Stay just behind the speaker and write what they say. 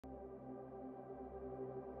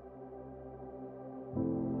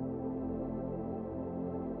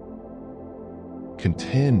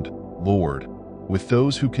Contend, Lord, with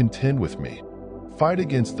those who contend with me. Fight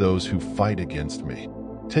against those who fight against me.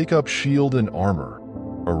 Take up shield and armor.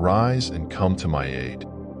 Arise and come to my aid.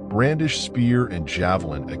 Brandish spear and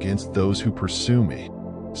javelin against those who pursue me.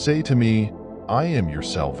 Say to me, I am your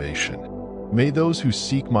salvation. May those who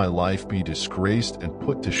seek my life be disgraced and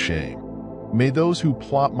put to shame. May those who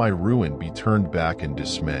plot my ruin be turned back in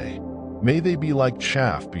dismay. May they be like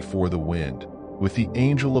chaff before the wind, with the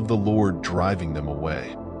angel of the Lord driving them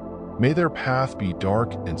away. May their path be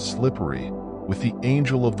dark and slippery, with the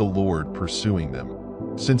angel of the Lord pursuing them.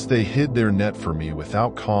 Since they hid their net for me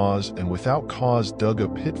without cause and without cause dug a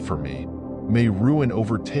pit for me, may ruin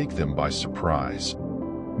overtake them by surprise.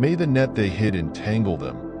 May the net they hid entangle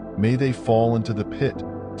them. May they fall into the pit,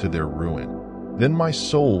 to their ruin. Then my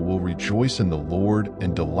soul will rejoice in the Lord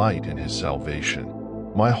and delight in his salvation.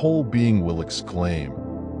 My whole being will exclaim,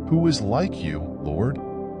 Who is like you, Lord?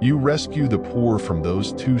 You rescue the poor from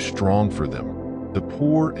those too strong for them, the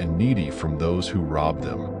poor and needy from those who rob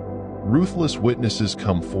them. Ruthless witnesses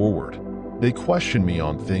come forward. They question me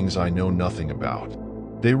on things I know nothing about.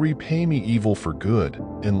 They repay me evil for good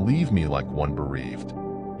and leave me like one bereaved.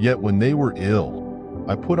 Yet when they were ill,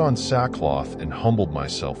 I put on sackcloth and humbled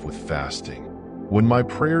myself with fasting. When my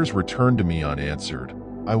prayers returned to me unanswered,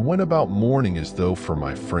 I went about mourning as though for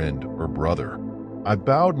my friend or brother. I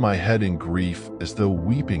bowed my head in grief as though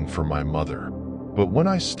weeping for my mother. But when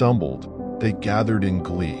I stumbled, they gathered in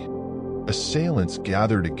glee. Assailants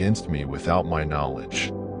gathered against me without my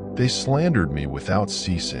knowledge. They slandered me without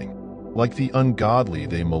ceasing. Like the ungodly,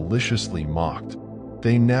 they maliciously mocked.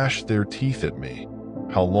 They gnashed their teeth at me.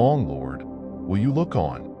 How long, Lord, will you look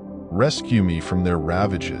on? Rescue me from their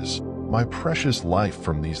ravages, my precious life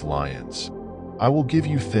from these lions. I will give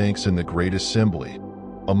you thanks in the great assembly.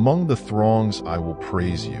 Among the throngs I will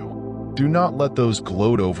praise you. Do not let those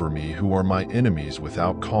gloat over me who are my enemies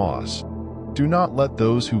without cause. Do not let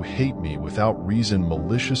those who hate me without reason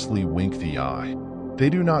maliciously wink the eye. They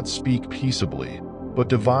do not speak peaceably, but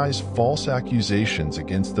devise false accusations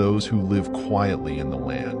against those who live quietly in the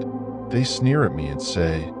land. They sneer at me and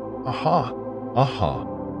say, Aha, aha,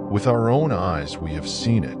 with our own eyes we have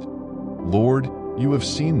seen it. Lord, you have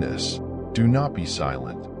seen this. Do not be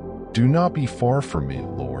silent. Do not be far from me,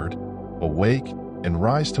 Lord. Awake and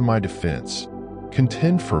rise to my defense.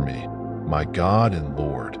 Contend for me, my God and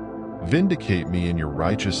Lord. Vindicate me in your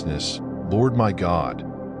righteousness, Lord my God.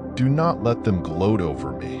 Do not let them gloat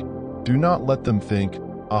over me. Do not let them think,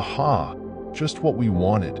 Aha, just what we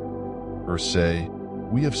wanted. Or say,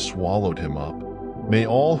 We have swallowed him up. May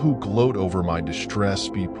all who gloat over my distress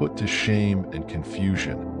be put to shame and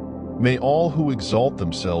confusion. May all who exalt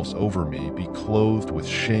themselves over me be clothed with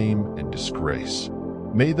shame and disgrace.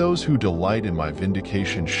 May those who delight in my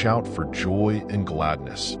vindication shout for joy and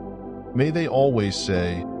gladness. May they always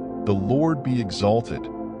say, The Lord be exalted,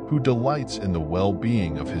 who delights in the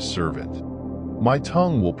well-being of his servant. My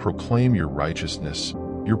tongue will proclaim your righteousness,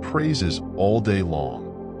 your praises all day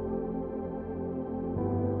long.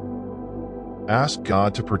 Ask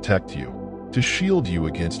God to protect you, to shield you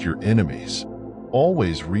against your enemies.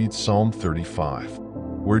 Always read Psalm 35,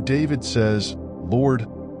 where David says, Lord,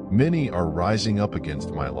 many are rising up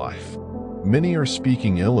against my life. Many are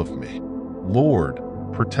speaking ill of me. Lord,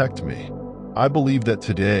 protect me. I believe that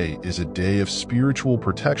today is a day of spiritual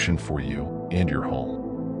protection for you and your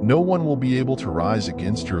home. No one will be able to rise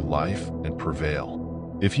against your life and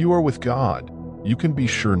prevail. If you are with God, you can be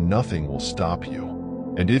sure nothing will stop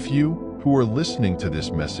you. And if you, who are listening to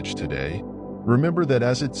this message today, remember that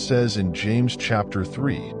as it says in James chapter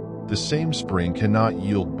 3, the same spring cannot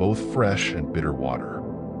yield both fresh and bitter water.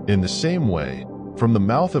 In the same way, from the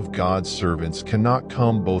mouth of God's servants cannot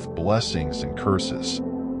come both blessings and curses.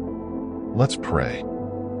 Let's pray.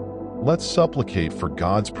 Let's supplicate for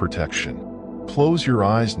God's protection. Close your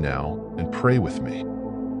eyes now and pray with me.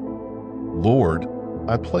 Lord,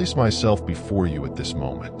 I place myself before you at this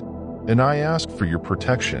moment, and I ask for your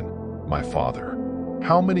protection, my Father.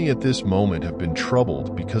 How many at this moment have been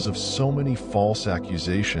troubled because of so many false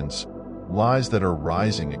accusations, lies that are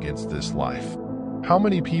rising against this life? How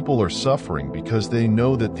many people are suffering because they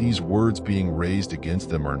know that these words being raised against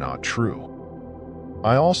them are not true?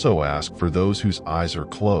 I also ask for those whose eyes are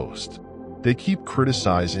closed. They keep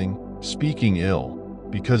criticizing, speaking ill,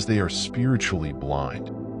 because they are spiritually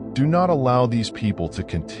blind. Do not allow these people to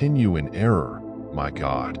continue in error, my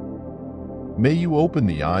God. May you open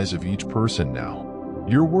the eyes of each person now.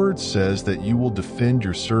 Your word says that you will defend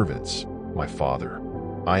your servants, my Father.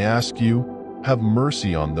 I ask you, have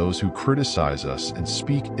mercy on those who criticize us and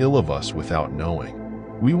speak ill of us without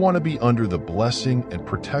knowing. We want to be under the blessing and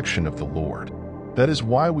protection of the Lord. That is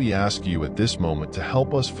why we ask you at this moment to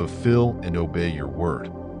help us fulfill and obey your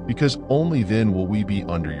word, because only then will we be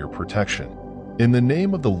under your protection. In the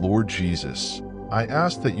name of the Lord Jesus, I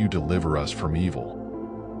ask that you deliver us from evil.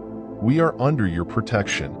 We are under your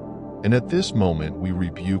protection, and at this moment we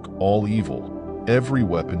rebuke all evil, every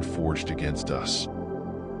weapon forged against us.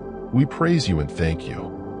 We praise you and thank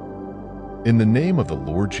you. In the name of the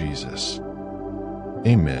Lord Jesus.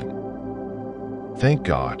 Amen. Thank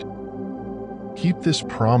God. Keep this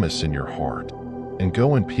promise in your heart and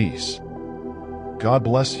go in peace. God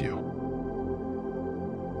bless you.